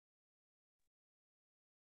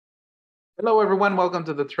Hello, everyone. Welcome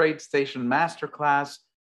to the TradeStation Masterclass.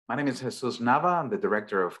 My name is Jesus Nava. I'm the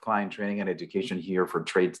Director of Client Training and Education here for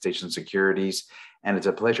TradeStation Securities, and it's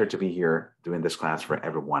a pleasure to be here doing this class for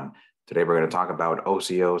everyone. Today, we're going to talk about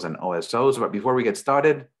OCOs and OSOs, but before we get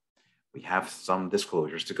started, we have some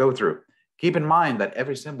disclosures to go through. Keep in mind that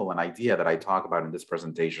every symbol and idea that I talk about in this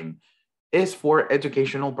presentation is for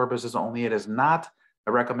educational purposes only. It is not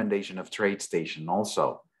a recommendation of TradeStation.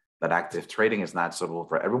 Also, that active trading is not suitable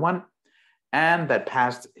for everyone, and that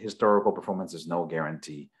past historical performance is no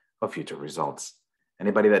guarantee of future results.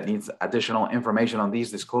 Anybody that needs additional information on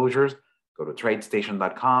these disclosures, go to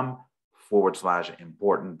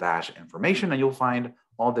tradestation.com/important-information, and you'll find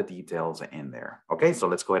all the details in there. Okay, so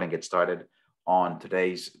let's go ahead and get started on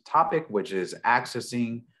today's topic, which is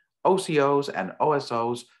accessing OCOs and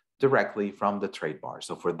OSOs directly from the trade bar.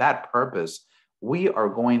 So for that purpose, we are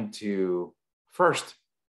going to first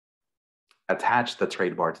attach the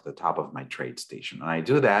trade bar to the top of my TradeStation. And I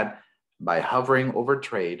do that by hovering over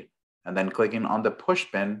trade and then clicking on the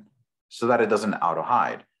push pin so that it doesn't auto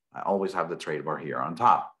hide. I always have the trade bar here on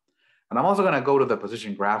top. And I'm also going to go to the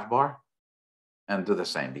position graph bar and do the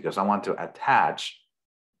same because I want to attach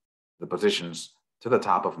the positions to the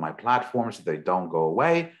top of my platform so they don't go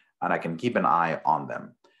away and I can keep an eye on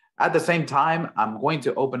them. At the same time, I'm going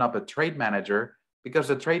to open up a trade manager because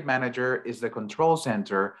the trade manager is the control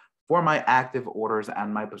center for my active orders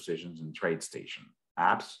and my positions in TradeStation.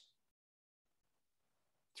 Apps,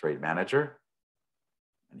 Trade Manager,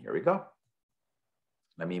 and here we go.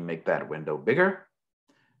 Let me make that window bigger.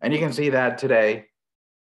 And you can see that today,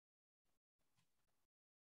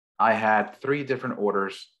 I had 3 different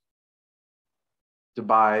orders to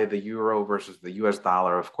buy the euro versus the US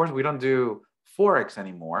dollar. Of course, we don't do Forex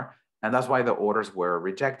anymore, and that's why the orders were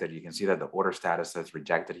rejected. You can see that the order status says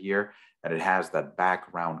rejected here, and it has that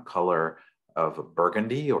background color of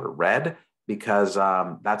burgundy or red because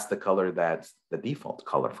that's the color that's the default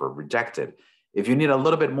color for rejected. If you need a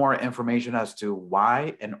little bit more information as to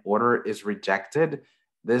why an order is rejected,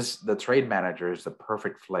 the trade manager is the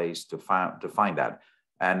perfect place to find that.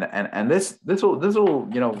 And this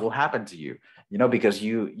will happen to you, because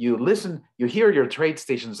you hear your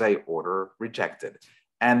TradeStation say order rejected.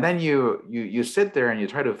 And then you sit there and you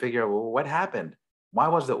try to figure out, well, what happened? Why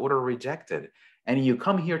was the order rejected? And you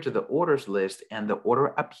come here to the orders list and the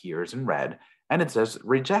order appears in red and it says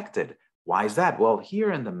rejected. Why is that? Well, here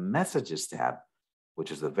in the messages tab, which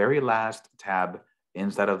is the very last tab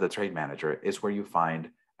inside of the trade manager, is where you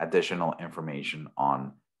find additional information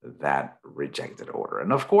on that rejected order.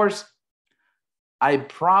 And of course, I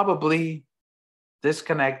probably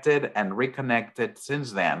disconnected and reconnected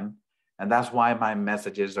since then. And that's why my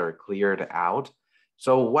messages are cleared out.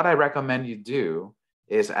 So what I recommend you do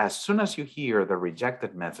is as soon as you hear the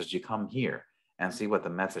rejected message, you come here and see what the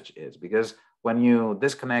message is. Because when you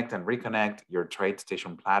disconnect and reconnect your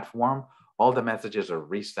TradeStation platform, all the messages are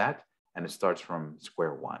reset and it starts from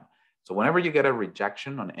square one. So whenever you get a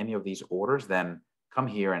rejection on any of these orders, then come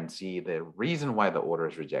here and see the reason why the order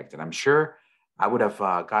is rejected. I'm sure I would have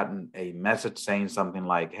gotten a message saying something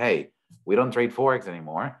like, hey, we don't trade Forex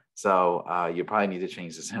anymore. So you probably need to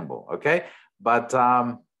change the symbol, okay? But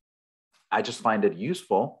I just find it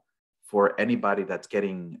useful for anybody that's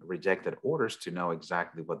getting rejected orders to know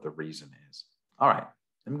exactly what the reason is. All right,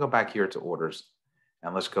 let me go back here to orders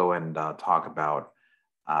and let's go and talk about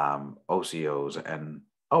OCOs and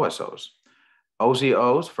OSOs.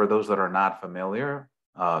 OCOs, for those that are not familiar,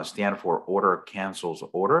 stand for order cancels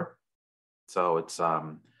order. So it's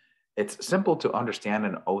simple to understand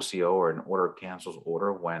an OCO or an order cancels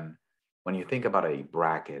order when you think about a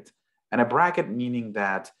bracket. And a bracket meaning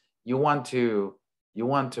that you want to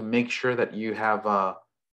make sure that you have a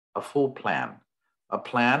full plan, a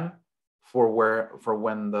plan for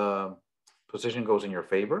when the position goes in your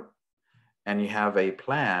favor, and you have a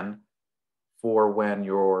plan for when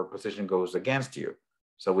your position goes against you.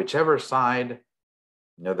 So whichever side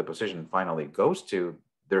the position finally goes to,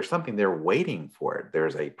 there's something there waiting for it.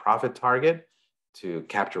 There's a profit target to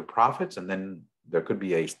capture profits, and then there could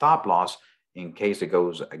be a stop loss in case it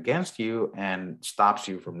goes against you and stops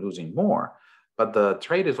you from losing more. But the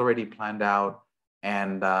trade is already planned out,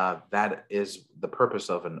 and that is the purpose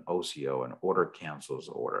of an OCO, an order cancels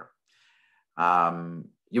order.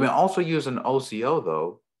 You may also use an OCO,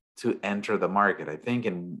 though, to enter the market. I think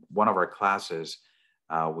in one of our classes,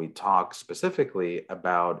 we talk specifically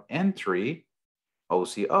about entry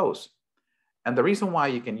OCOs. And the reason why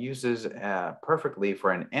you can use this perfectly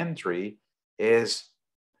for an entry is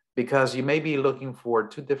because you may be looking for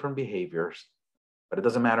 2 different behaviors, but it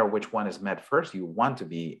doesn't matter which one is met first. You want to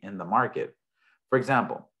be in the market. For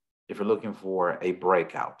example, if you're looking for a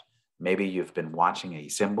breakout, Maybe you've been watching a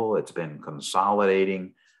symbol, it's been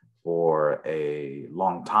consolidating for a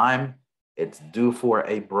long time. It's due for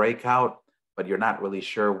a breakout, but you're not really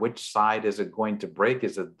sure which side is it going to break.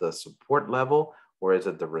 Is it the support level or is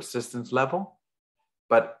it the resistance level?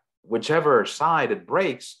 But whichever side it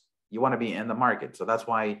breaks, you want to be in the market. So that's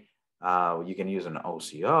why you can use an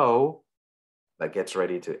OCO that gets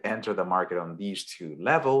ready to enter the market on these two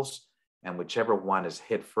levels. And whichever one is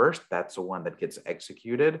hit first, that's the one that gets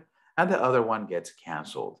executed, and the other one gets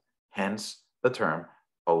canceled. Hence the term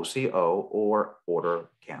OCO, or order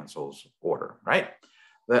cancels order, right?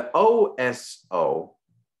 The OSO,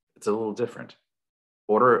 it's a little different.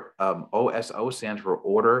 Order, OSO stands for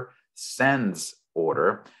order sends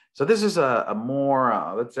order. So this is a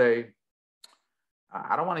more, let's say,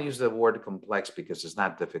 I don't want to use the word complex because it's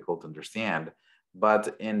not difficult to understand,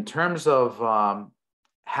 but in terms of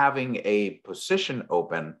having a position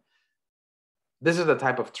open, this is the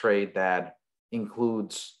type of trade that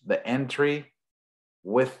includes the entry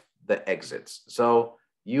with the exits. So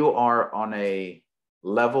you are on a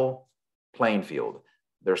level playing field.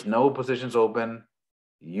 There's no positions open.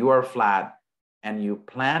 You are flat, and you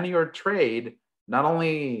plan your trade not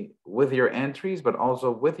only with your entries, but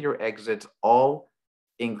also with your exits, all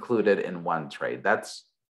included in one trade. That's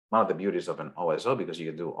one of the beauties of an OSO, because you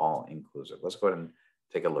can do all inclusive. Let's go ahead and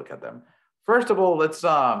take a look at them. First of all, let's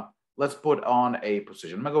put on a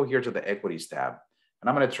position. I'm gonna go here to the equities tab, and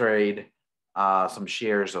I'm gonna trade some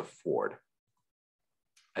shares of Ford.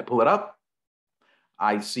 I pull it up.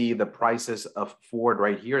 I see the prices of Ford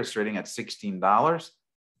right here is trading at $16.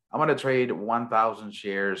 I'm gonna trade 1,000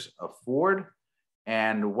 shares of Ford.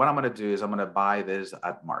 And what I'm gonna do is I'm gonna buy this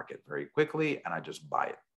at market very quickly, and I just buy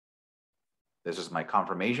it. This is my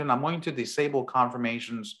confirmation. I'm going to disable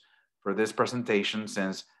confirmations for this presentation,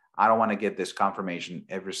 since I don't wanna get this confirmation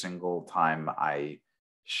every single time I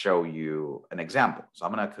show you an example. So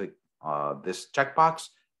I'm gonna click this checkbox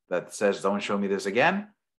that says don't show me this again,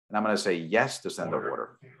 and I'm gonna say yes to send the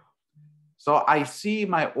order. So I see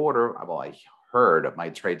my order, well, I heard my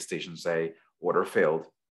trade station say order failed.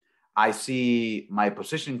 I see my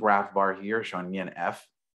position graph bar here showing me an F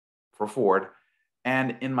for Ford.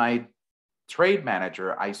 And in my trade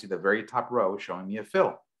manager, I see the very top row showing me a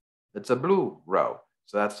fill. It's a blue row.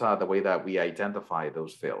 So that's the way that we identify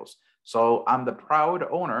those fills. So I'm the proud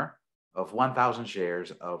owner of 1,000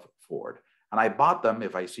 shares of Ford. And I bought them,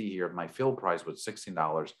 if I see here, my fill price was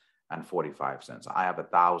 $16.45. I have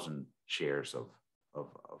 1,000 shares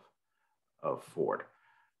of Ford.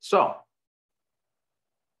 So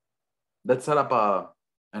let's set up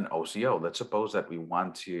an OCO. Let's suppose that we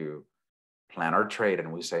want to plan our trade,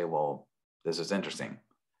 and we say, well, this is interesting.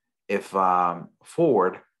 If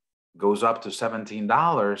Ford goes up to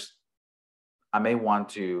 $17, I may want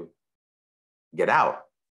to get out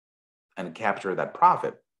and capture that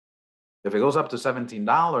profit. If it goes up to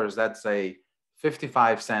 $17, that's a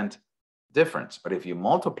 55-cent difference. But if you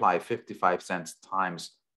multiply 55 cents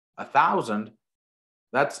times 1,000,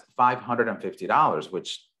 that's $550,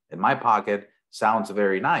 which in my pocket sounds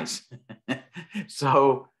very nice.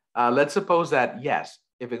 So let's suppose that, yes,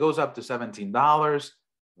 if it goes up to $17,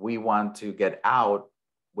 we want to get out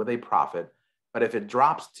with a profit. But if it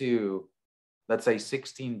drops to, let's say,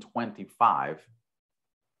 $16.25,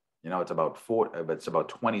 it's about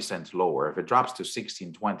 20 cents lower. If it drops to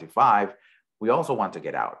 $16.25, we also want to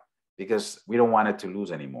get out because we don't want it to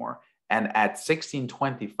lose anymore. And at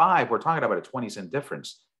 $16.25, we're talking about a 20-cent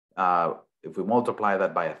difference. If we multiply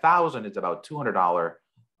that by 1,000, it's about $200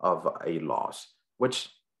 of a loss, which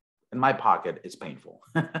in my pocket is painful.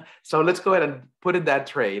 So let's go ahead and put in that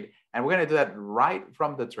trade, and we're going to do that right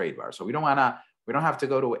from the trade bar. So we don't have to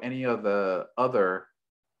go to any of the other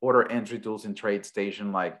order entry tools in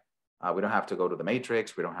TradeStation. Like we don't have to go to the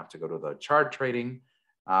matrix. We don't have to go to the chart trading,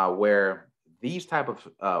 where these type of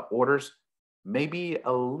orders may be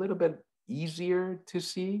a little bit easier to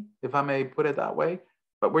see, if I may put it that way.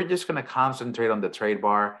 But we're just going to concentrate on the trade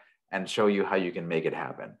bar and show you how you can make it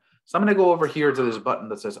happen. So I'm going to go over here to this button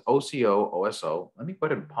that says OCO, OSO. Let me go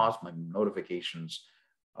ahead and pause my notifications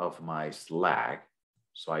of my Slack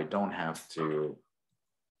so I don't have to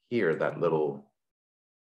hear that little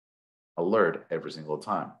alert every single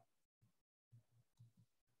time.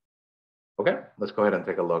 Okay, let's go ahead and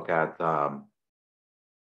take a look at, I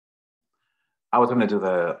was going to do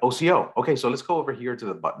the OCO. Okay, so let's go over here to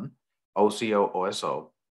the button, OCO,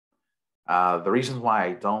 OSO. The reasons why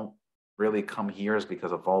I don't really come here is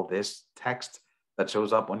because of all this text that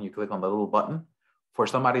shows up when you click on the little button. For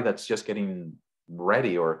somebody that's just getting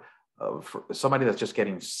ready, or for somebody that's just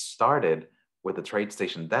getting started with the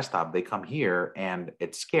TradeStation desktop, they come here and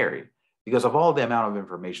it's scary because of all the amount of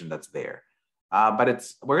information that's there. But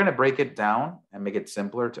we're going to break it down and make it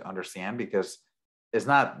simpler to understand because it's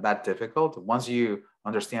not that difficult. Once you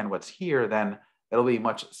understand what's here, then it'll be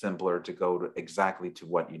much simpler to go to exactly to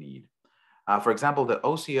what you need. For example, the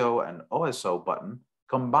OCO and OSO button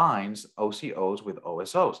combines OCOs with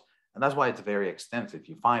OSOs. And that's why it's very extensive.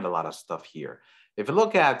 You find a lot of stuff here. If you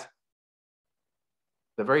look at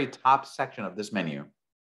the very top section of this menu,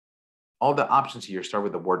 all the options here start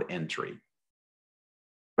with the word entry.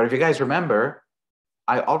 But if you guys remember,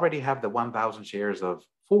 I already have the 1,000 shares of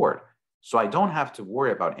Ford. So I don't have to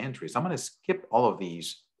worry about entries. I'm going to skip all of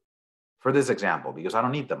these for this example because I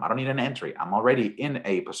don't need them. I don't need an entry. I'm already in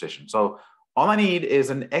a position. So all I need is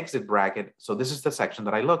an exit bracket. So this is the section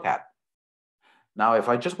that I look at. Now, if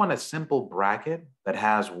I just want a simple bracket that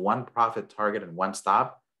has one profit target and one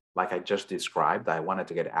stop, like I just described, I wanted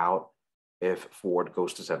to get out if Ford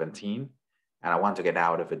goes to 17, and I want to get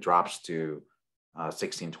out if it drops to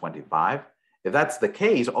 16.25. If that's the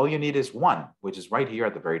case, all you need is one, which is right here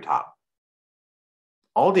at the very top.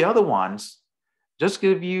 All the other ones just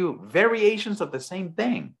give you variations of the same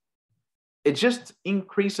thing. It just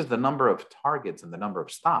increases the number of targets and the number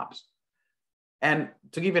of stops. And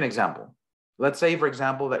to give you an example, let's say, for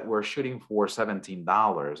example, that we're shooting for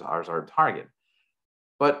 $17 as our target.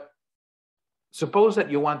 But suppose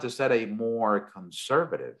that you want to set a more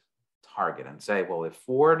conservative target and say, well, if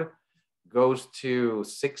Ford goes to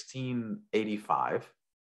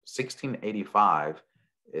 1685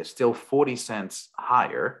 is still 40 cents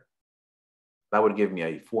higher, that would give me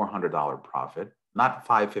a $400 profit, not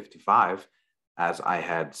 $555 as I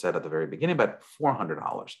had said at the very beginning, but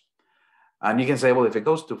 $400. And you can say, well, if it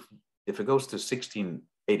goes to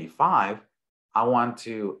 1685, I want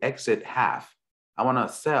to exit half. I want to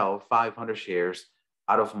sell 500 shares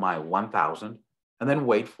out of my 1,000 and then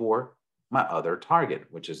wait for my other target,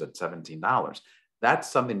 which is at $17. That's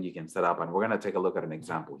something you can set up, and we're going to take a look at an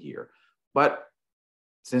example here. But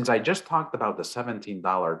since I just talked about the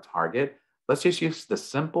 $17 target, let's just use the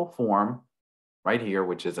simple form right here,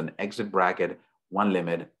 which is an exit bracket, one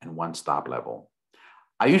limit, and one stop level.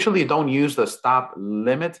 I usually don't use the stop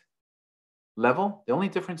limit level. The only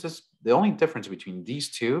difference between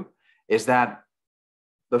these two is that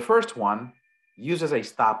the first one uses a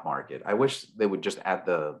stop market. I wish they would just add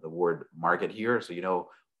the word market here so you know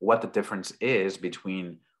what the difference is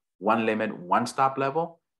between one limit, one stop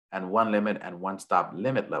level, and one limit and one stop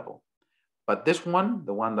limit level. But this one,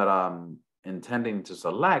 the one that I'm intending to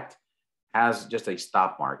select, has just a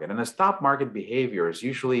stop market. And a stop market behavior is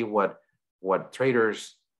usually what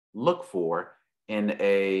traders look for in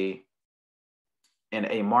a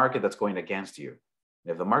market that's going against you.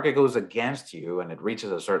 If the market goes against you and it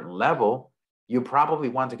reaches a certain level, you probably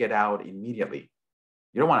want to get out immediately.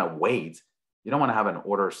 You don't want to wait. You don't want to have an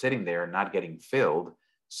order sitting there not getting filled.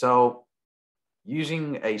 So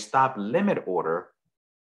using a stop limit order,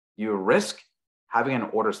 you risk having an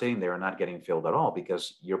order sitting there and not getting filled at all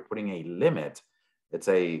because you're putting a limit. It's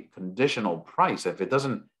a conditional price. If it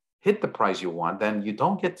doesn't hit the price you want, then you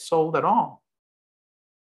don't get sold at all.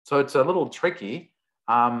 So it's a little tricky.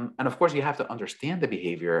 And of course, you have to understand the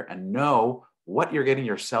behavior and know what you're getting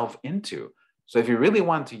yourself into. So if you really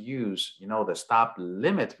want to use, the stop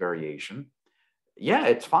limit variation, yeah,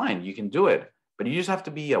 it's fine. You can do it. But you just have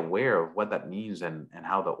to be aware of what that means and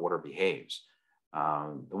how the order behaves.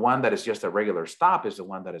 The one that is just a regular stop is the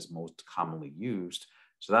one that is most commonly used.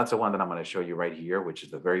 So that's the one that I'm going to show you right here, which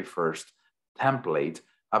is the very first template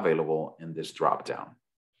available in this dropdown.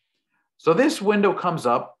 So this window comes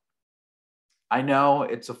up. I know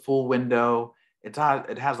it's a full window. It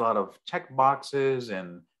has a lot of check boxes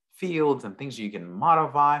and fields and things you can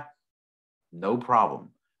modify. No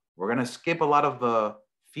problem. We're going to skip a lot of the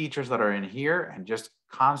features that are in here and just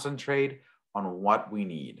concentrate on what we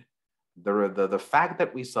need. The fact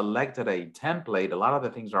that we selected a template, a lot of the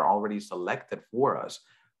things are already selected for us.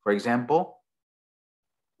 For example,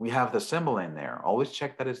 we have the symbol in there. Always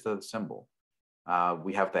check that it's the symbol.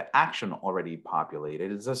 We have the action already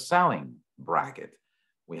populated. It's a selling bracket.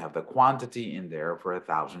 We have the quantity in there for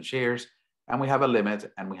 1,000 shares, and we have a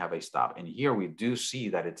limit and we have a stop. And here we do see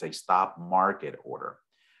that it's a stop market order.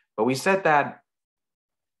 But we said that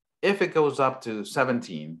if it goes up to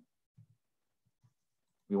 17,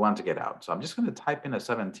 we want to get out. So I'm just going to type in a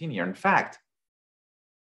 17 here. In fact,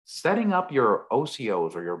 setting up your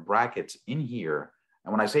OCOs or your brackets in here,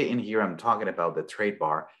 and when I say in here, I'm talking about the trade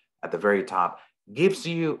bar at the very top, gives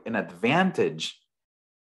you an advantage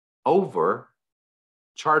over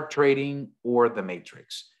chart trading or the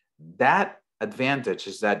matrix. That advantage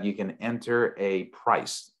is that you can enter a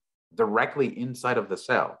price directly inside of the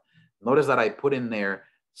cell. Notice that I put in there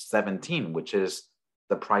 17, which is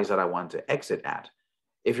the price that I want to exit at.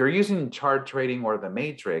 If you're using chart trading or the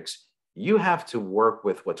matrix, you have to work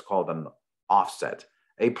with what's called an offset,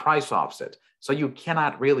 a price offset. So you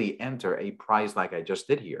cannot really enter a price like I just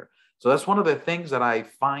did here. So that's one of the things that I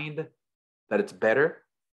find that it's better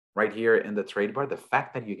right here in the trade bar. The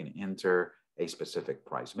fact that you can enter a specific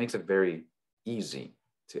price makes it very easy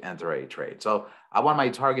to enter a trade. So I want my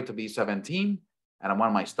target to be 17 and I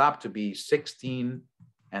want my stop to be 16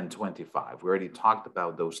 and 25. We already talked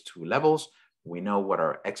about those two levels. We know what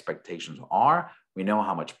our expectations are. We know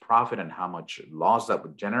how much profit and how much loss that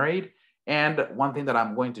would generate. And one thing that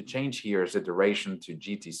I'm going to change here is the duration to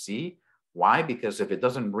GTC. Why? Because if it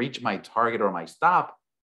doesn't reach my target or my stop,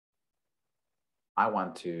 I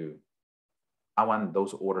want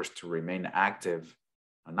those orders to remain active,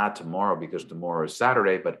 not tomorrow because tomorrow is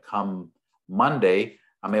Saturday, but come Monday,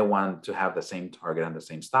 I may want to have the same target and the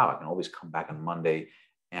same stop. I can always come back on Monday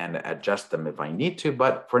and adjust them if I need to.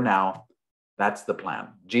 But for now, that's the plan.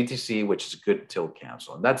 GTC, which is good till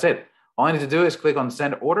cancel. And that's it. All I need to do is click on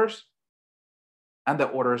send orders, and the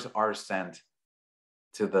orders are sent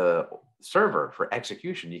to the server for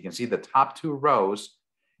execution. You can see the top two rows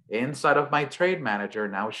inside of my trade manager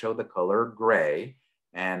now show the color gray.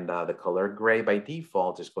 And the color gray by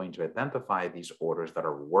default is going to identify these orders that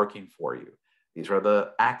are working for you. These are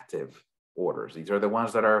the active orders. These are the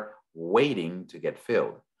ones that are waiting to get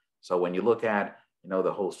filled. So when you look at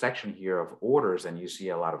the whole section here of orders and you see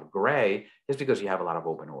a lot of gray, it's because you have a lot of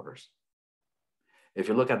open orders. If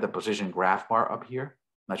you look at the position graph bar up here,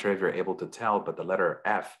 I'm not sure if you're able to tell, but the letter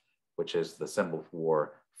F, which is the symbol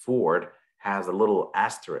for Ford, has a little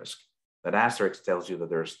asterisk. That asterisk tells you that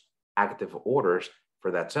there's active orders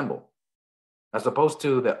for that symbol. As opposed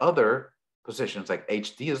to the other positions like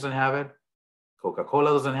HD doesn't have it,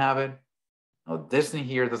 Coca-Cola doesn't have it, Disney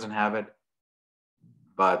here doesn't have it.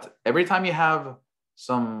 But every time you have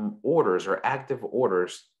some orders or active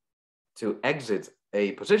orders to exit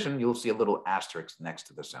a position, you'll see a little asterisk next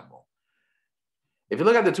to the symbol. If you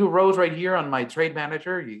look at the two rows right here on my trade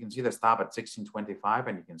manager, you can see the stop at 16.25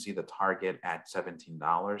 and you can see the target at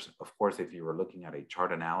 $17. Of course, if you were looking at a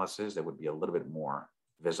chart analysis, that would be a little bit more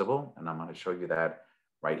visible. And I'm going to show you that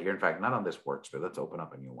right here. In fact, not on this workspace. Let's open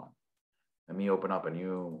up a new one. Let me open up a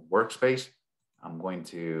new workspace. I'm going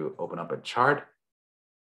to open up a chart.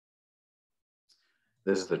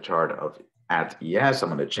 This is the chart of at ES. I'm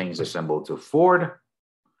going to change the symbol to Ford.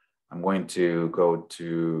 I'm going to go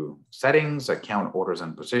to settings, account orders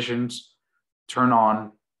and positions, turn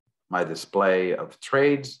on my display of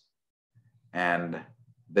trades. And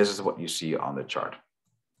this is what you see on the chart.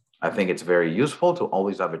 I think it's very useful to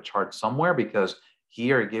always have a chart somewhere because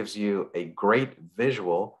here it gives you a great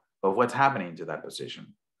visual of what's happening to that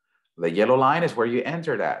position. The yellow line is where you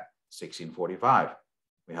entered at 16.45.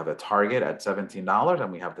 We have a target at $17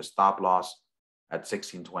 and we have the stop loss at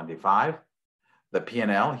 16.25. The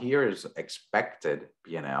P&L here is expected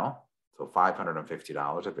P&L, so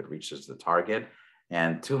 $550 if it reaches the target,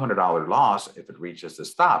 and $200 loss if it reaches the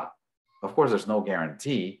stop. Of course, there's no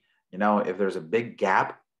guarantee. If there's a big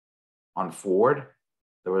gap on Ford,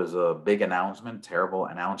 there was a big announcement, terrible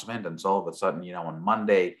announcement, and so all of a sudden, on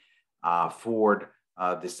Monday, Ford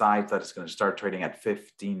decides that it's going to start trading at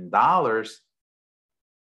 $15.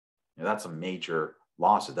 That's a major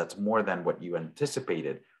loss. That's more than what you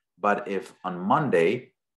anticipated. But if on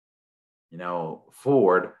Monday,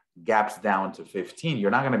 Ford gaps down to 15,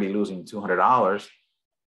 you're not going to be losing $200.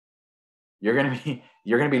 You're going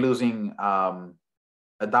to be losing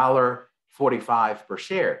 $1.45 per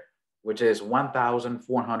share, which is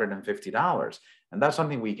 $1,450. And that's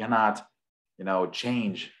something we cannot,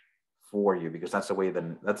 change for you because that's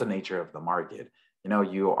that's the nature of the market.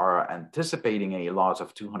 You are anticipating a loss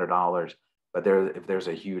of $200, but if there's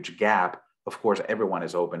a huge gap, of course, everyone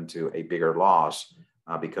is open to a bigger loss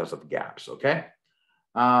because of gaps, okay?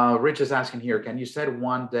 Rich is asking here, can you set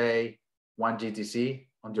 1 day, 1 GTC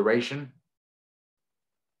on duration?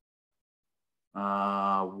 1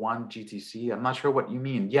 GTC, I'm not sure what you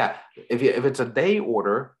mean. Yeah, if it's a day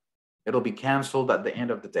order, it'll be canceled at the end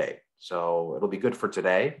of the day. So it'll be good for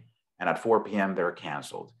today, and at 4 p.m. they're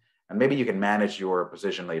canceled. And maybe you can manage your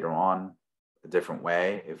position later on a different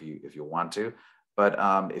way if you want to. But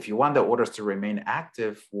if you want the orders to remain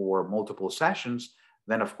active for multiple sessions,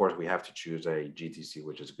 then of course we have to choose a GTC,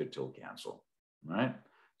 which is good till cancel, all right?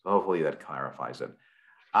 So hopefully that clarifies it.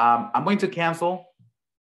 I'm going to cancel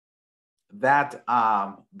that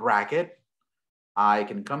bracket. I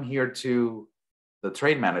can come here to the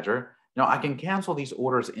trade manager. I can cancel these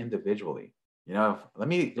orders individually. Let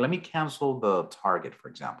me cancel the target, for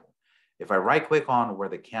example. If I right click on where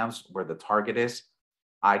the target is,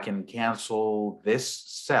 I can cancel this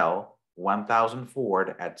sell 1,000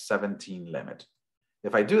 forward at 17 limit.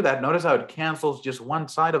 If I do that, notice how it cancels just one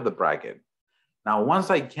side of the bracket. Now, once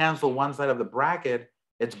I cancel one side of the bracket,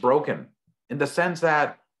 it's broken in the sense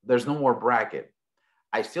that there's no more bracket.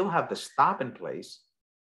 I still have the stop in place,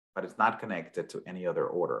 but it's not connected to any other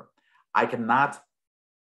order. I cannot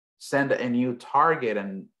send a new target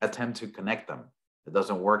and attempt to connect them. It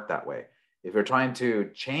doesn't work that way. If you're trying to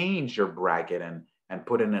change your bracket and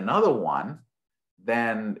put in another one,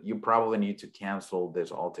 then you probably need to cancel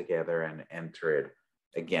this altogether and enter it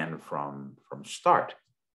again from start.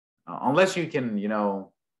 Unless you can,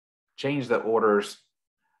 change the orders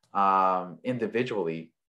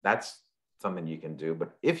individually, that's something you can do.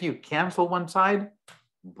 But if you cancel one side,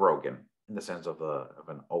 broken in the sense of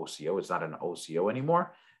an OCO. It's not an OCO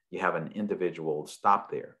anymore. You have an individual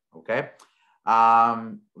stop there, okay?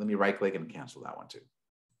 Let me right click and cancel that one too.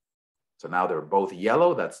 So now they're both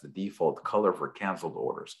yellow. That's the default color for canceled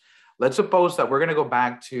orders. Let's suppose that we're gonna go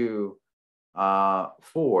back to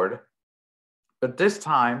Ford, but this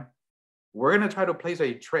time we're gonna try to place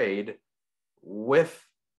a trade with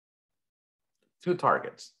two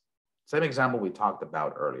targets. Same example we talked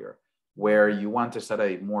about earlier, where you want to set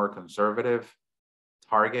a more conservative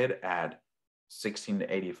target at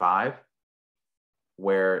 1685,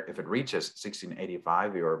 where if it reaches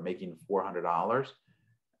 1685, you're making $400,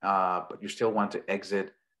 but you still want to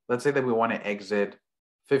exit. Let's say that we want to exit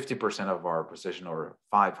 50% of our position or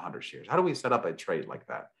 500 shares. How do we set up a trade like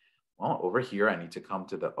that? Well, over here, I need to come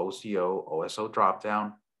to the OCO, OSO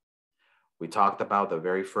dropdown. We talked about the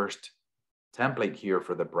very first template here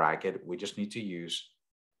for the bracket. We just need to use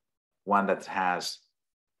one that has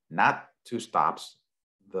not two stops.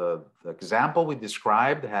 The example we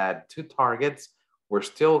described had two targets. We're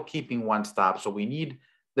still keeping one stop. So we need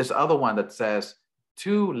this other one that says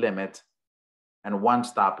two limit and one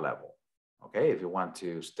stop level. Okay, if you want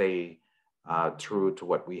to stay true to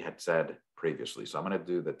what we had said previously. So I'm going to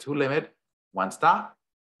do the two limit, one stop.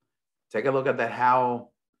 Take a look at how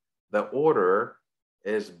the order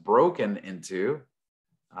is broken into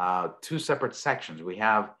two separate sections. We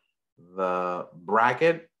have the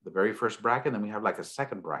bracket, the very first bracket, and then we have like a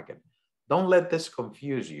second bracket. Don't let this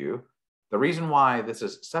confuse you. The reason why this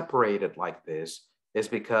is separated like this is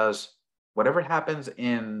because whatever happens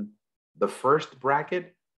in the first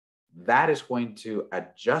bracket, that is going to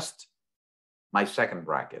adjust my second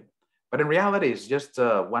bracket. But in reality, it's just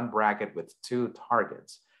one bracket with two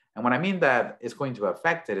targets. And what I mean that it's going to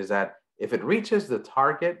affect it is that if it reaches the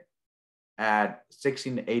target at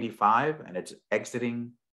 1685 and it's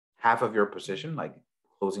exiting half of your position, like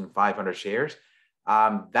closing 500 shares,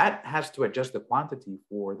 that has to adjust the quantity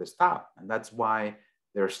for the stop. And that's why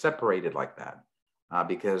they're separated like that,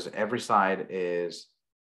 because every side is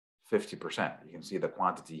 50%. You can see the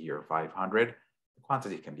quantity here, 500. The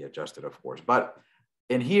quantity can be adjusted, of course. But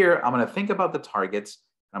in here, I'm going to think about the targets.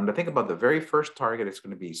 I'm going to think about the very first target. It's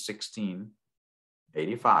going to be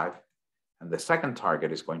 1685. And the second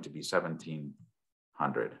target is going to be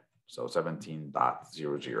 1700. So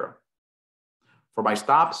 17.00. For my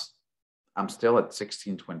stops, I'm still at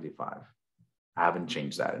 1625. I haven't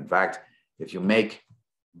changed that. In fact, if you make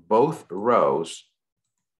both rows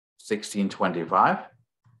 1625,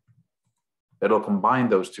 it'll combine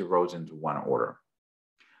those two rows into one order.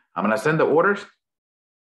 I'm going to send the orders.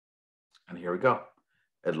 And here we go.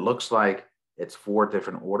 It looks like it's 4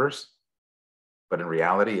 different orders, but in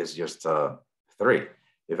reality, it's just 3.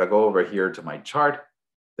 If I go over here to my chart,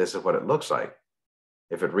 this is what it looks like.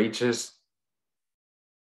 If it reaches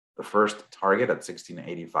the first target at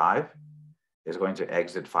 1685, it's going to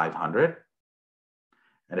exit 500.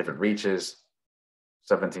 And if it reaches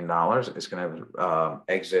 $17, it's going to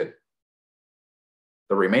exit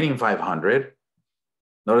the remaining 500.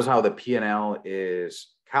 Notice how the P&L is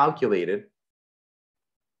calculated.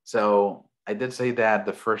 So I did say that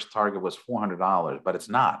the first target was $400, but it's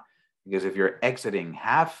not, because if you're exiting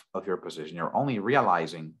half of your position, you're only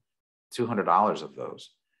realizing $200 of those.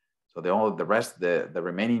 So the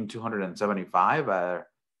remaining 275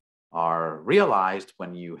 are realized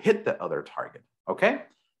when you hit the other target. Okay,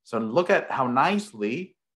 so look at how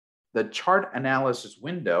nicely the chart analysis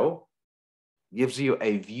window gives you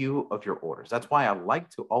a view of your orders. That's why I like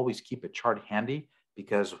to always keep a chart handy,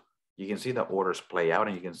 because you can see the orders play out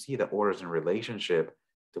and you can see the orders in relationship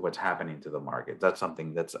to what's happening to the market. That's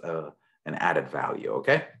something that's an added value,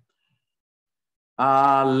 okay?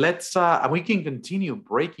 We can continue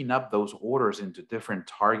breaking up those orders into different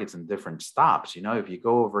targets and different stops. You know, if you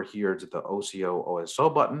go over here to the OCO OSO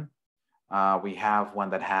button, we have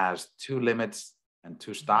one that has 2 limits and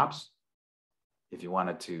 2 stops. if you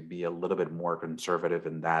wanted to be a little bit more conservative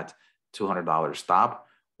in that $200 stop,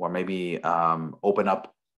 or maybe open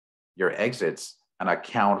up your exits and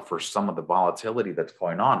account for some of the volatility that's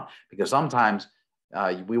going on. Because sometimes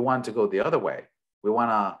we want to go the other way. We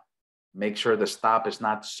want to make sure the stop is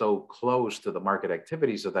not so close to the market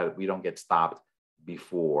activity so that we don't get stopped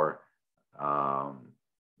before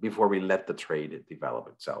we let the trade develop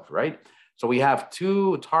itself, right? So we have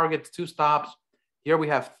 2 targets, 2 stops. Here we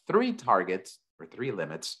have 3 targets or 3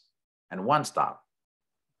 limits and 1 stop.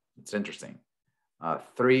 It's interesting.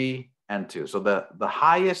 3 and 2. So the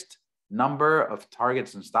highest number of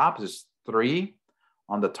targets and stops is 3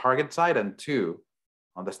 on the target side and 2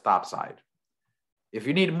 on the stop side. If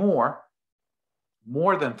you need more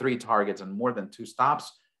than 3 targets and more than 2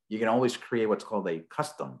 stops, you can always create what's called a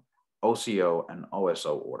custom OCO and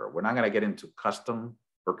OSO order. We're not going to get into custom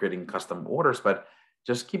or creating custom orders, but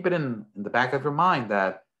just keep it in the back of your mind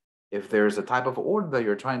that if there's a type of order that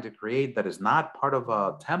you're trying to create that is not part of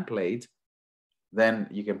a template, then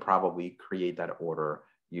you can probably create that order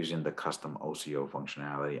using the custom OCO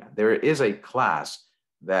functionality. There is a class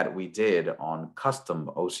that we did on custom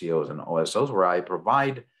OCOs and OSOs where I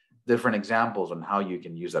provide different examples on how you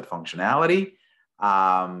can use that functionality.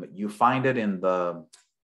 You find it in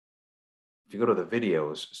if you go to the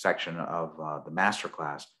videos section of the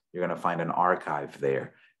masterclass, you're going to find an archive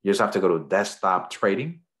there. You just have to go to desktop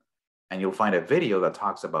trading and you'll find a video that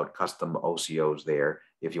talks about custom OCOs there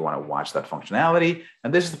if you want to watch that functionality.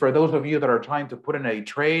 And this is for those of you that are trying to put in a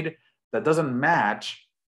trade that doesn't match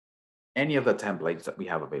any of the templates that we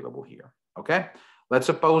have available here, okay? Let's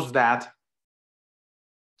suppose that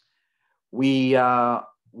we are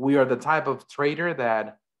the type of trader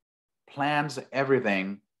that plans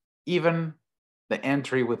everything, even the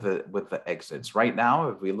entry with the exits. Right now,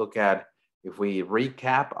 if we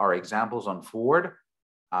recap our examples on Ford,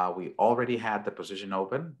 we already had the position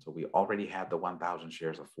open. So we already had the 1,000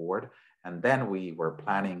 shares of Ford. And then we were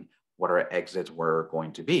planning what our exits were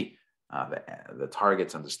going to be, the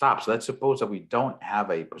targets and the stops. So let's suppose that we don't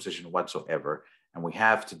have a position whatsoever and we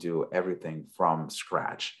have to do everything from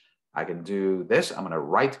scratch. I can do this. I'm going to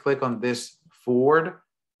right click on this Ford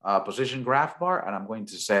position graph bar, and I'm going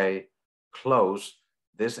to say, close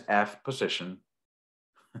this F position.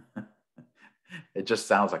 It just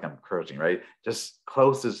sounds like I'm cursing, right? Just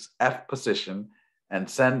close this F position and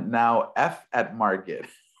send now F at market.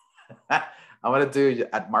 I'm going to do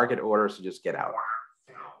at market order, so just get out.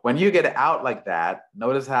 When you get out like that,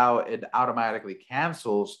 notice how it automatically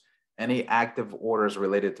cancels any active orders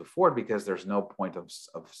related to Ford because there's no point of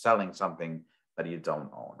selling something that you don't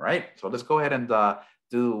own, right? So let's go ahead and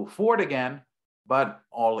do Ford again, but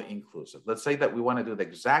all inclusive. Let's say that we want to do the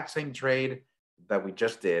exact same trade that we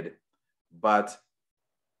just did, but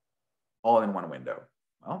all in one window.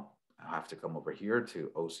 Well, I have to come over here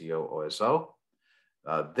to OCO OSO.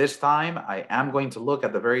 This time I am going to look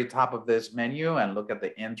at the very top of this menu and look at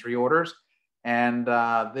the entry orders. And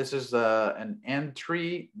this is an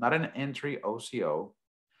entry, not an entry OCO.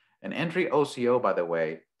 An entry OCO, by the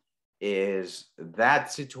way, is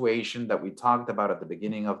that situation that we talked about at the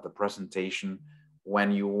beginning of the presentation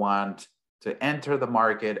when you want to enter the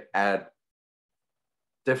market at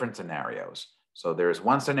different scenarios. So there's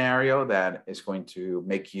one scenario that is going to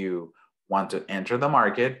make you want to enter the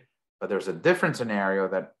market, but there's a different scenario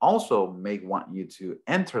that also may want you to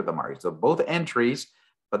enter the market. So both entries,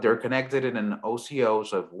 but they're connected in an OCO.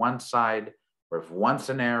 So if one side or if one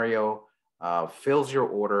scenario fills your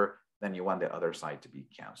order, then you want the other side to be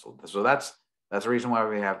canceled. So that's the reason why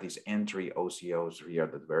we have these entry OCOs here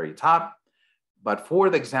at the very top. But for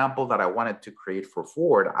the example that I wanted to create for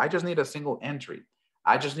Ford, I just need a single entry.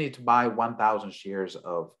 I just need to buy 1,000 shares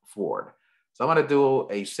of Ford. So I'm going to do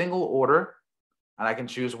a single order, and I can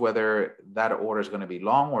choose whether that order is going to be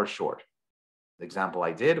long or short. The example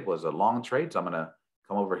I did was a long trade, so I'm going to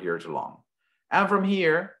come over here to long. And from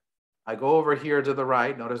here, I go over here to the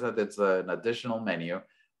right. Notice that it's an additional menu,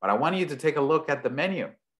 but I want you to take a look at the menu.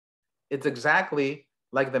 It's exactly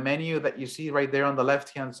like the menu that you see right there on the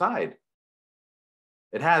left-hand side.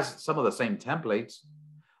 It has some of the same templates.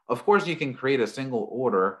 Of course, you can create a single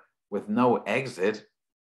order with no exit.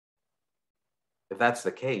 If that's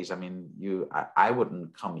the case, I mean, I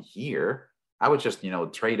wouldn't come here. I would just,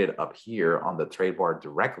 trade it up here on the trade bar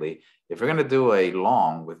directly. If you're going to do a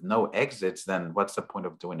long with no exits, then what's the point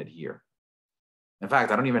of doing it here? In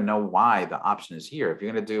fact, I don't even know why the option is here. If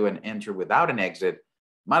you're going to do an entry without an exit,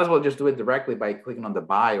 might as well just do it directly by clicking on the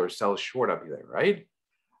buy or sell short up there, right?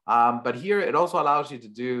 But here, it also allows you to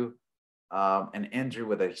do an entry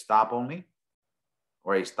with a stop only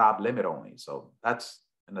or a stop limit only. So that's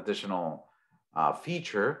an additional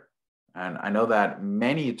feature And I know that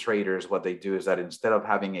many traders, what they do is that instead of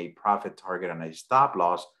having a profit target and a stop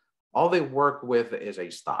loss, all they work with is a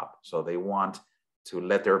stop. So they want to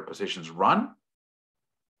let their positions run.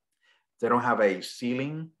 They don't have a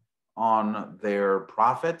ceiling on their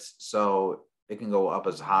profits, so it can go up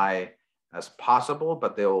as high as possible,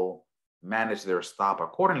 but they'll manage their stop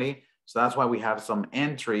accordingly. So that's why we have some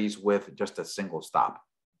entries with just a single stop.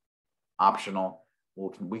 Optional.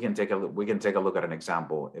 We can take a look at an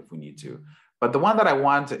example if we need to. But the one that I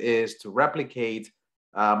want is to replicate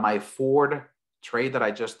my Ford trade that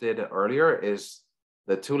I just did earlier is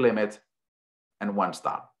the 2 limit and 1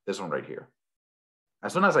 stop. This one right here.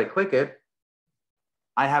 As soon as I click it,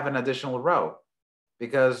 I have an additional row,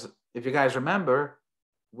 because if you guys remember,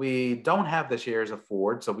 we don't have the shares of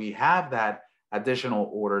Ford, so we have that additional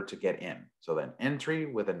order to get in. So then entry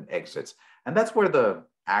with an exits. And that's where the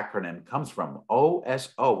acronym comes from,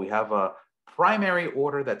 OSO. We have a primary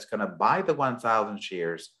order that's going to buy the 1,000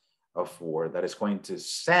 shares of Ford that is going to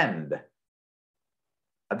send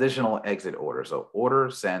additional exit order. So order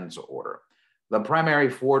sends order. The primary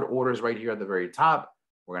Ford order is right here at the very top.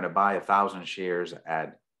 We're going to buy 1,000 shares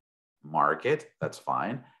at market. That's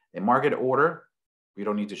fine. A market order, we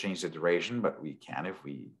don't need to change the duration, but we can if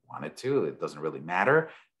we wanted to. It doesn't really matter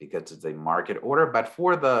because it's a market order. But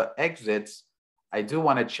for the exits, I do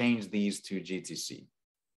want to change these to GTC.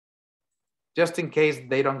 Just in case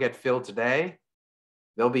they don't get filled today,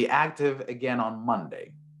 they'll be active again on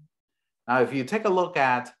Monday. Now, if you take a look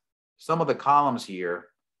at some of the columns here,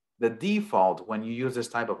 the default when you use this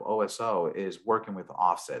type of OSO is working with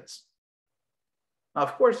offsets. Now,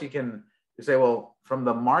 of course, you say, well, from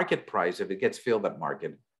the market price, if it gets filled at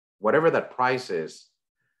market, whatever that price is,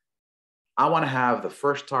 I want to have the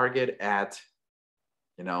first target at,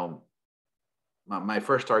 my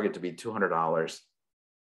first target to be $200.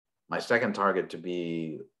 My second target to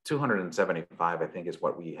be 275, I think is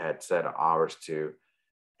what we had set ours to.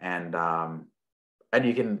 And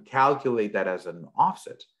you can calculate that as an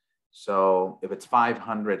offset. So if it's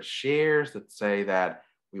 500 shares, let's say that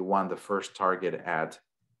we want the first target at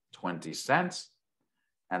 20 cents.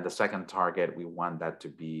 And the second target, we want that to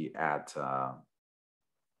be at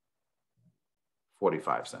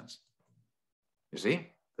 45 cents. You see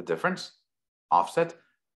the difference? Offset.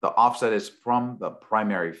 The offset is from the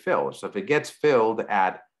primary fill. So if it gets filled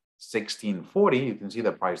at 1640, you can see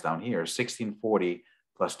the price down here, 1640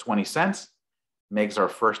 plus 20 cents makes our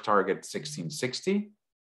first target 1660.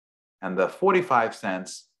 And the 45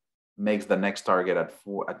 cents makes the next target at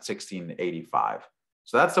 1685.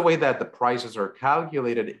 So that's the way that the prices are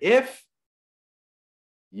calculated if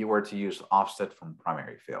you were to use offset from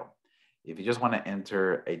primary fill. If you just want to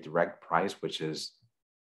enter a direct price, which is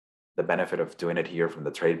the benefit of doing it here from the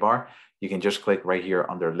trade bar, you can just click right here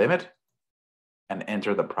under limit and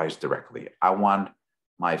enter the price directly. I want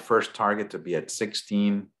my first target to be at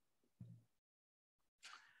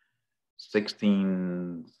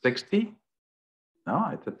 1660. No,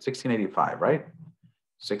 it's at 1685, right?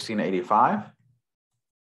 1685.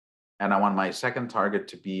 And I want my second target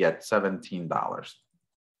to be at $17.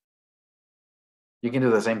 You can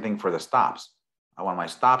do the same thing for the stops. I want my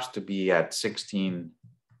stops to be at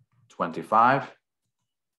 1625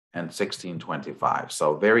 and 1625.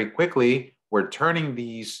 So very quickly, we're turning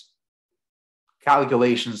these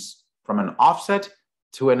calculations from an offset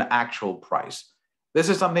to an actual price. This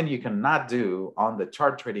is something you cannot do on the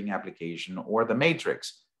chart trading application or the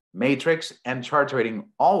matrix. Matrix and chart trading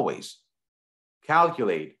always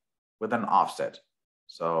calculate with an offset.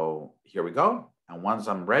 So here we go. And once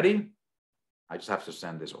I'm ready, I just have to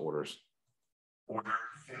send these orders. Order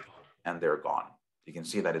filled. And they're gone. You can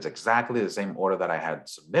see that it's exactly the same order that I had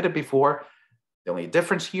submitted before. The only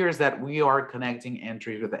difference here is that we are connecting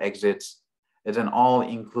entries with the exits. It's an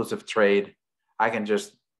all-inclusive trade. I can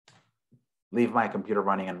just leave my computer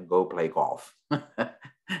running and go play golf.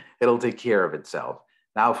 It'll take care of itself.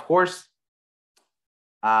 Now, of course,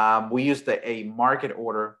 we used a market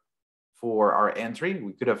order for our entry.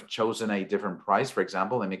 We could have chosen a different price. For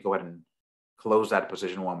example, let me go ahead and close that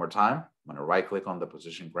position one more time. I'm going to right click on the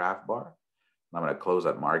position graph bar. I'm going to close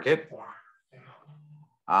that market.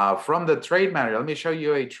 From the trade manager, let me show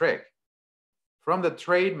you a trick. From the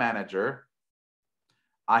trade manager,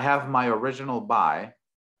 I have my original buy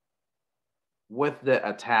with the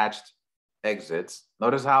attached exits.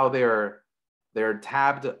 Notice how they're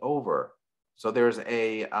tabbed over. So there's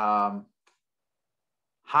a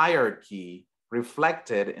hierarchy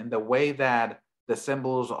reflected in the way that the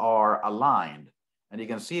symbols are aligned. And you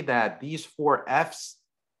can see that these 4 Fs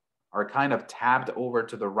are kind of tabbed over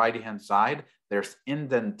to the right-hand side. There's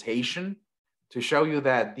indentation to show you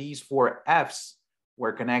that these 4 Fs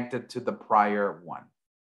were connected to the prior one.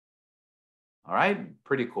 All right,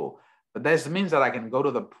 pretty cool. But this means that I can go to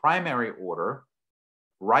the primary order,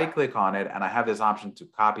 right click on it, and I have this option to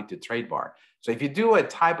copy to trade bar. So if you do a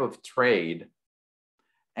type of trade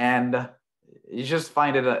and you just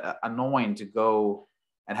find it annoying to go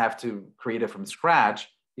and have to create it from scratch,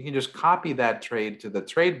 you can just copy that trade to the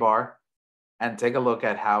trade bar and take a look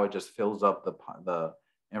at how it just fills up the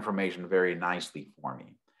information very nicely for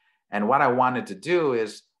me. And what I wanted to do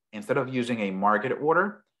is, instead of using a market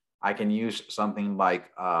order, I can use something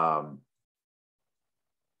like a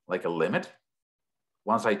limit.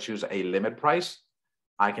 Once I choose a limit price,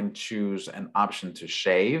 I can choose an option to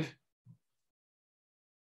shave.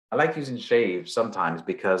 I like using shave sometimes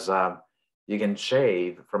because you can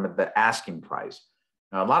shave from the asking price.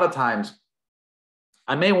 Now, a lot of times,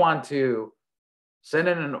 I may want to send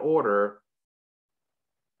in an order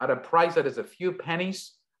at a price that is a few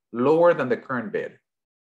pennies lower than the current bid.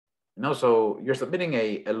 You know, so you're submitting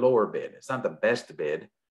a lower bid. It's not the best bid.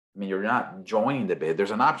 I mean, you're not joining the bid.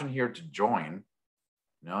 There's an option here to join.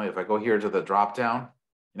 You know, if I go here to the drop down,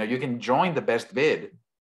 you know, you can join the best bid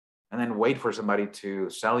and then wait for somebody to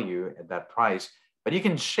sell you at that price. But you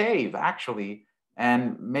can shave actually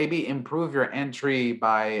and maybe improve your entry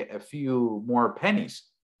by a few more pennies.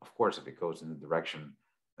 Of course, if it goes in the direction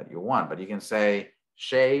that you want, but you can say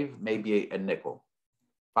shave maybe a nickel,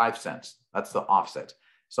 5 cents. That's the offset.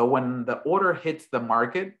 So when the order hits the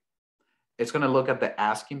market, it's going to look at the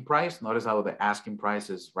asking price. Notice how the asking price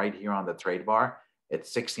is right here on the trade bar.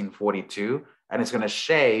 It's 16.42, and it's going to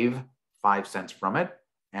shave 5 cents from it,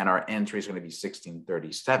 and our entry is going to be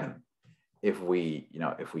 16.37 if we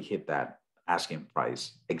hit that asking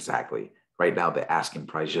price exactly. Right now, the asking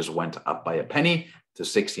price just went up by a penny to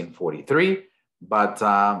 16.43, but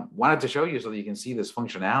wanted to show you so that you can see this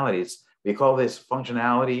functionality. We call this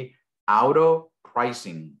functionality auto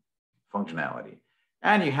pricing functionality.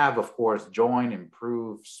 And you have, of course, join,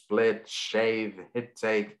 improve, split, shave, hit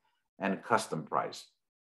take, and custom price.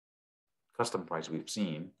 Custom price we've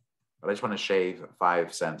seen, but I just want to shave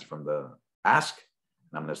 5 cents from the ask,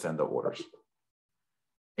 and I'm going to send the orders.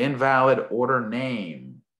 Invalid order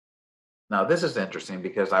name. Now, this is interesting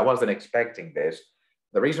because I wasn't expecting this.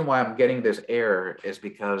 The reason why I'm getting this error is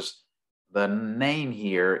because the name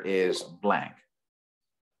here is blank.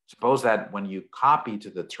 Suppose that when you copy to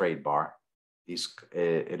the trade bar,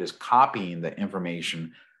 it is copying the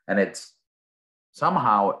information and it's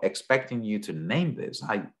somehow expecting you to name this.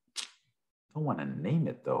 I don't want to name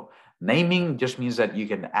it though. Naming just means that you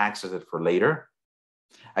can access it for later.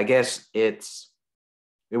 I guess it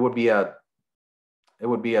would be a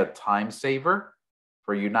time saver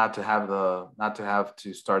for you not to have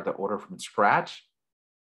to start the order from scratch.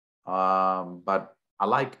 But I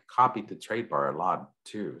like copy to trade bar a lot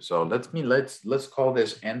too. So let's call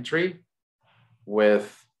this entry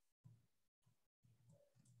with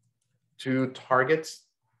 2 targets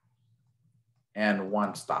and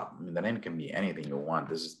 1 stop. I mean, the name can be anything you want.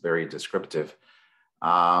 This is very descriptive.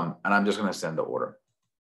 And I'm just going to send the order.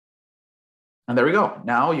 And there we go.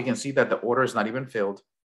 Now you can see that the order is not even filled.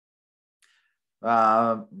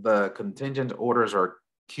 The contingent orders are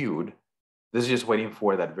queued. This is just waiting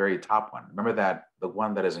for that very top one. Remember that the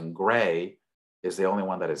one that is in gray is the only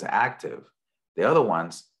one that is active. The other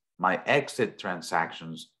ones, my exit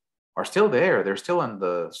transactions, are still there. They're still in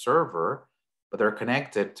the server, but they're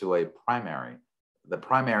connected to a primary. The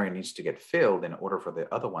primary needs to get filled in order for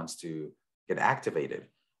the other ones to get activated.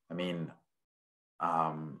 I mean,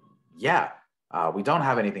 we don't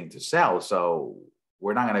have anything to sell, so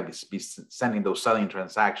we're not going to be sending those selling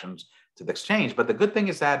transactions to the exchange. But the good thing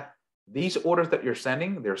is that these orders that you're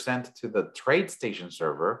sending, they're sent to the TradeStation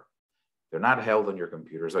server. They're not held on your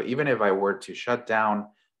computer. So even if I were to shut down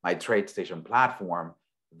my TradeStation platform,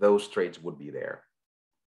 those trades would be there.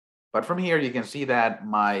 But from here, you can see that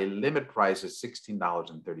my limit price is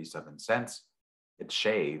 $16.37. It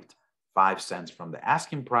shaved 5 cents from the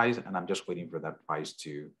asking price, and I'm just waiting for that price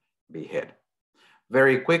to be hit.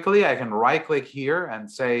 Very quickly, I can right-click here and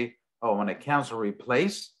say, oh, I want to cancel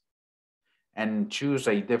replace and choose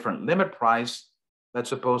a different limit price. That's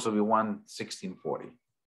supposed to be $16.40.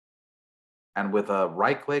 And with a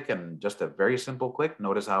right click and just a very simple click,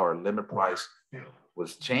 notice how our limit price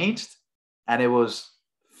was changed and it was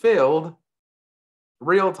filled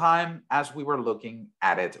real time as we were looking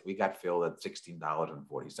at it. We got filled at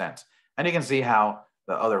 $16.40. And you can see how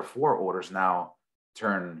the other 4 orders now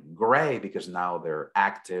turn gray because now they're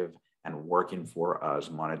active and working for us,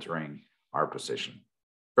 monitoring our position.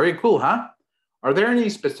 Very cool, huh? Are there any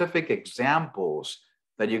specific examples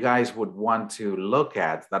that you guys would want to look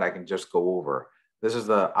at that I can just go over? This is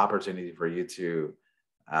the opportunity for you to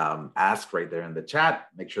ask right there in the chat.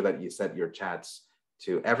 Make sure that you set your chats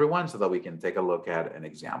to everyone so that we can take a look at an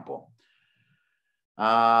example.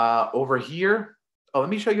 Over here, let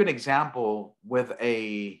me show you an example with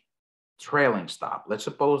a trailing stop. Let's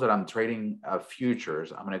suppose that I'm trading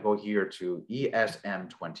futures. I'm going to go here to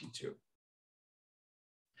ESM22.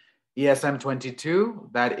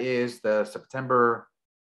 ESM22, that is the September.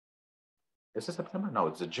 Is it September? No,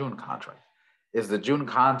 it's the June contract. Is the June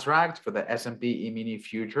contract for the S&P E-mini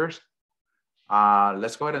futures.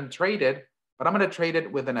 Let's go ahead and trade it, but I'm going to trade it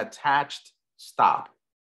with an attached stop,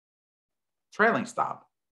 trailing stop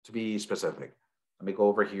to be specific. Let me go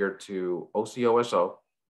over here to OCO.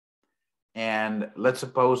 And let's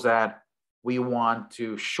suppose that we want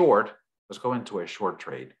to short. Let's go into a short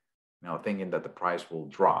trade, thinking that the price will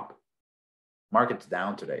drop. Market's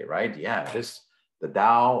down today, right? Yeah, the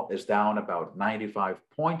Dow is down about 95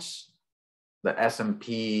 points. The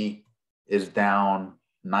S&P is down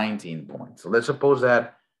 19 points. So let's suppose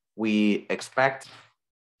that we expect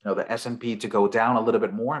the S&P to go down a little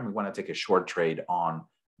bit more, and we want to take a short trade on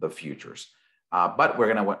the futures. But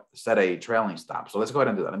we're going to set a trailing stop. So let's go ahead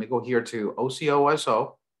and do that. Let me go here to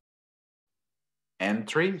OCO.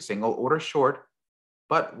 Entry, single order short,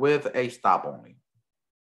 but with a stop only.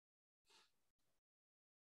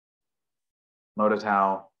 Notice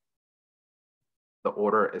how the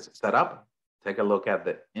order is set up. Take a look at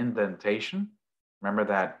the indentation. Remember,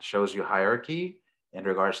 that shows you hierarchy in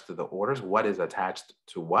regards to the orders. What is attached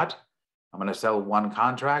to what? I'm going to sell one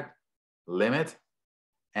contract, limit,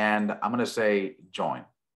 and I'm going to say join.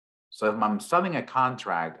 So if I'm selling a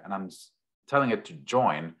contract and I'm telling it to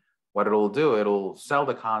join, what it'll do, it'll sell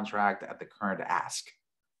the contract at the current ask.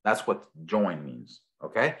 That's what join means,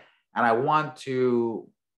 okay? And I want to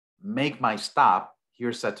make my stop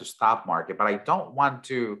here set to stop market, but I don't want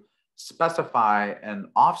to specify an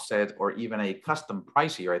offset or even a custom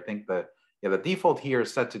price here. I think the default here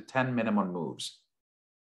is set to 10 minimum moves,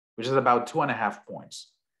 which is about 2.5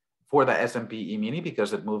 points for the S&P E-mini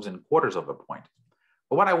because it moves in quarters of a point.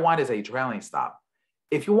 But what I want is a trailing stop.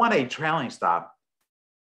 If you want a trailing stop,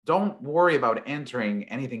 don't worry about entering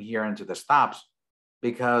anything here into the stops,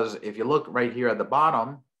 because if you look right here at the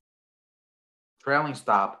bottom, trailing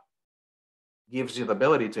stop gives you the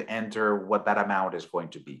ability to enter what that amount is going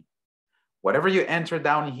to be. Whatever you enter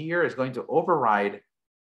down here is going to override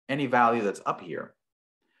any value that's up here.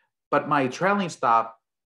 But my trailing stop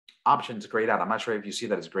option is grayed out. I'm not sure if you see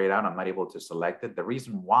that it's grayed out. I'm not able to select it. The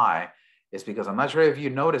reason why is because I'm not sure if you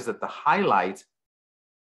notice that the highlight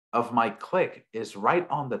of my click is right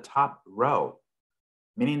on the top row,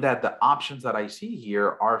 meaning that the options that I see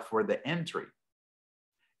here are for the entry.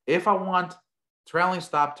 If I want trailing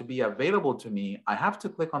stop to be available to me, I have to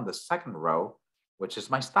click on the second row, which is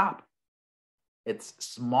my stop. It's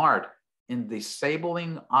smart in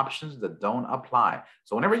disabling options that don't apply.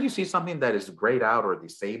 So whenever you see something that is grayed out or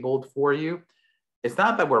disabled for you, it's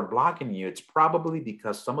not that we're blocking you. It's probably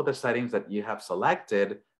because some of the settings that you have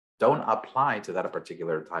selected don't apply to that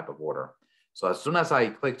particular type of order. So as soon as I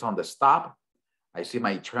clicked on the stop, I see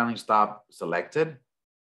my trailing stop selected.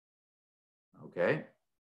 Okay.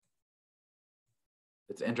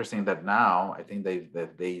 It's interesting that now I think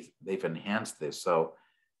they've enhanced this. So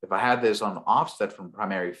if I had this on offset from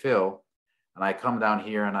primary fill, and I come down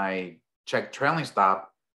here and I check trailing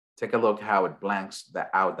stop, take a look how it blanks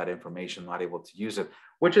out that information, not able to use it,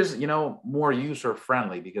 which is more user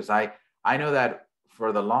friendly, because I know that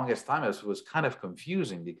for the longest time it was kind of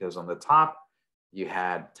confusing, because on the top you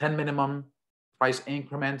had 10 minimum price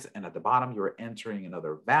increments, and at the bottom you were entering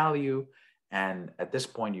another value. And at this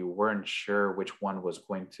point, you weren't sure which one was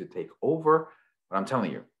going to take over. But I'm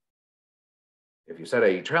telling you, if you set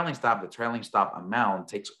a trailing stop, the trailing stop amount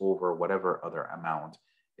takes over whatever other amount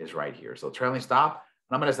is right here. So trailing stop,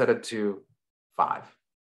 and I'm going to set it to 5.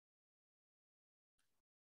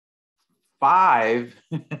 5,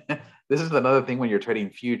 this is another thing when you're trading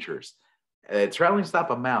futures. A trailing stop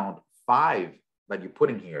amount, 5, that you put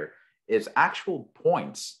in here is actual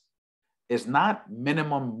points, is not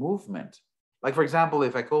minimum movement. Like, for example,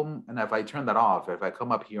 if I come and if I turn that off, if I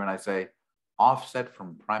come up here and I say offset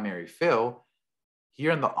from primary fill,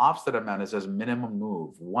 here in the offset amount, it says minimum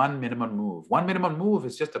move, 1 minimum move. 1 minimum move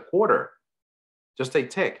is just a quarter, just a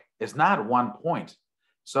tick. It's not 1 point.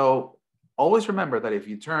 So always remember that if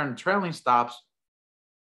you turn trailing stops,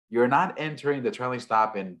 you're not entering the trailing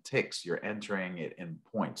stop in ticks, you're entering it in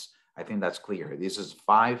points. I think that's clear. This is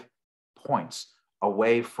 5 points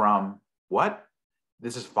away from what?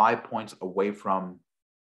 This is 5 points away from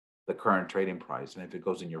the current trading price. And if it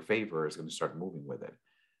goes in your favor, it's going to start moving with it.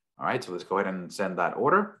 All right, so let's go ahead and send that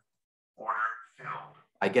order. Order filled.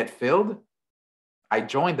 I get filled. I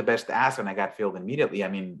joined the best ask and I got filled immediately. I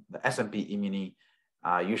mean, the S&P E-mini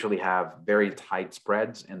usually have very tight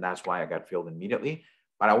spreads, and that's why I got filled immediately.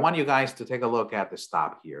 But I want you guys to take a look at the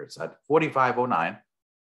stop here. It's at 45.09.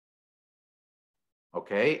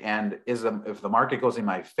 Okay, and if the market goes in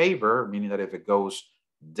my favor, meaning that if it goes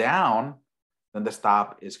down, then the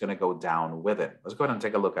stop is going to go down with it. Let's go ahead and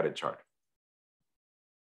take a look at a chart.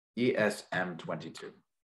 ESM22.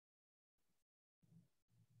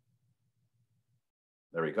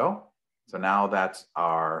 There we go. So now that's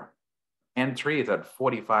our entry. It's at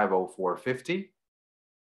 45.0450.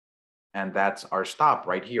 And that's our stop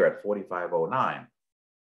right here at 45.09.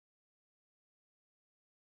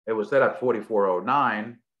 It was set at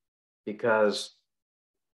 44.09 because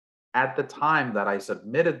at the time that I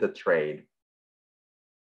submitted the trade,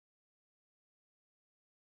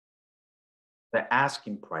 the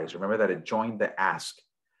asking price, remember that it joined the ask.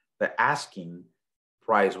 The asking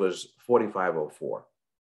price was 45.04.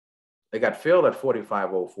 It got filled at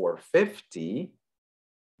 45.0450,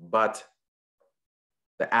 but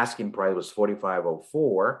the asking price was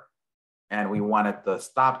 45.04, and we wanted the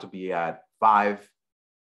stop to be at 5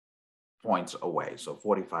 points away, so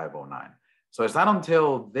 45.09. So it's not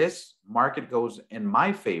until this market goes in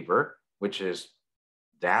my favor, which is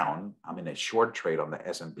down. I'm in a short trade on the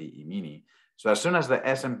S&P E-mini. So as soon as the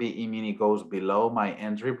S&P E-mini goes below my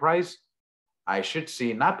entry price, I should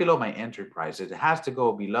see, not below my entry price, it has to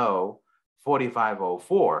go below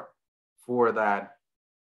 45.04 for that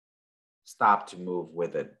stop to move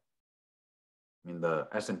with it. I mean, the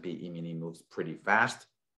S&P E-mini moves pretty fast.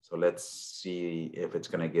 So let's see if it's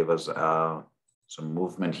going to give us some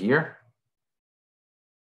movement here.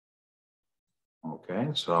 Okay,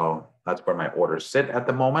 so that's where my orders sit at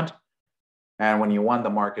the moment. And when you want the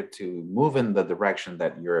market to move in the direction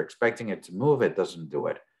that you're expecting it to move, it doesn't do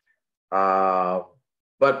it.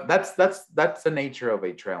 But that's the nature of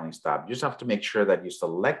a trailing stop. You just have to make sure that you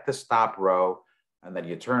select the stop row and that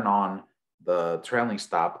you turn on the trailing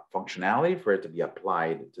stop functionality for it to be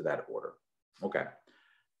applied to that order. Okay.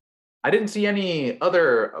 I didn't see any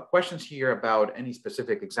other questions here about any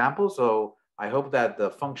specific examples, so I hope that the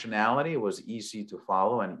functionality was easy to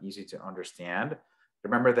follow and easy to understand.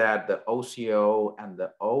 Remember that the OCO and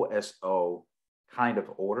the OSO kind of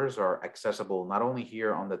orders are accessible not only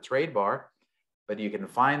here on the trade bar, but you can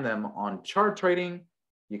find them on chart trading.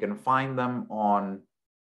 You can find them on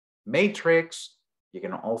Matrix. You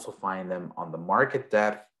can also find them on the market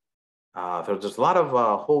depth. So there's a lot of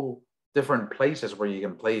whole different places where you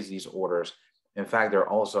can place these orders. In fact, they're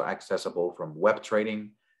also accessible from web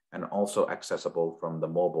trading and also accessible from the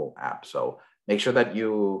mobile app. So make sure that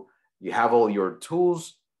you have all your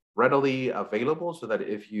tools readily available so that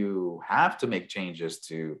if you have to make changes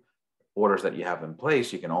to orders that you have in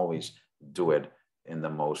place, you can always do it in the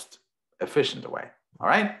most efficient way. All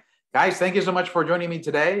right, guys, thank you so much for joining me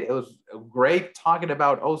today. It was great talking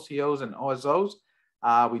about OCOs and OSOs.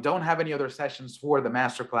 We don't have any other sessions for the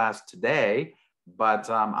masterclass today, but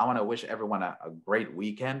I want to wish everyone a great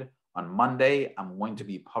weekend. On Monday, I'm going to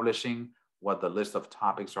be publishing what the list of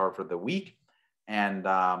topics are for the week. And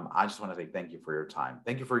I just want to say thank you for your time.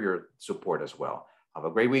 Thank you for your support as well. Have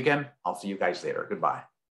a great weekend. I'll see you guys later. Goodbye.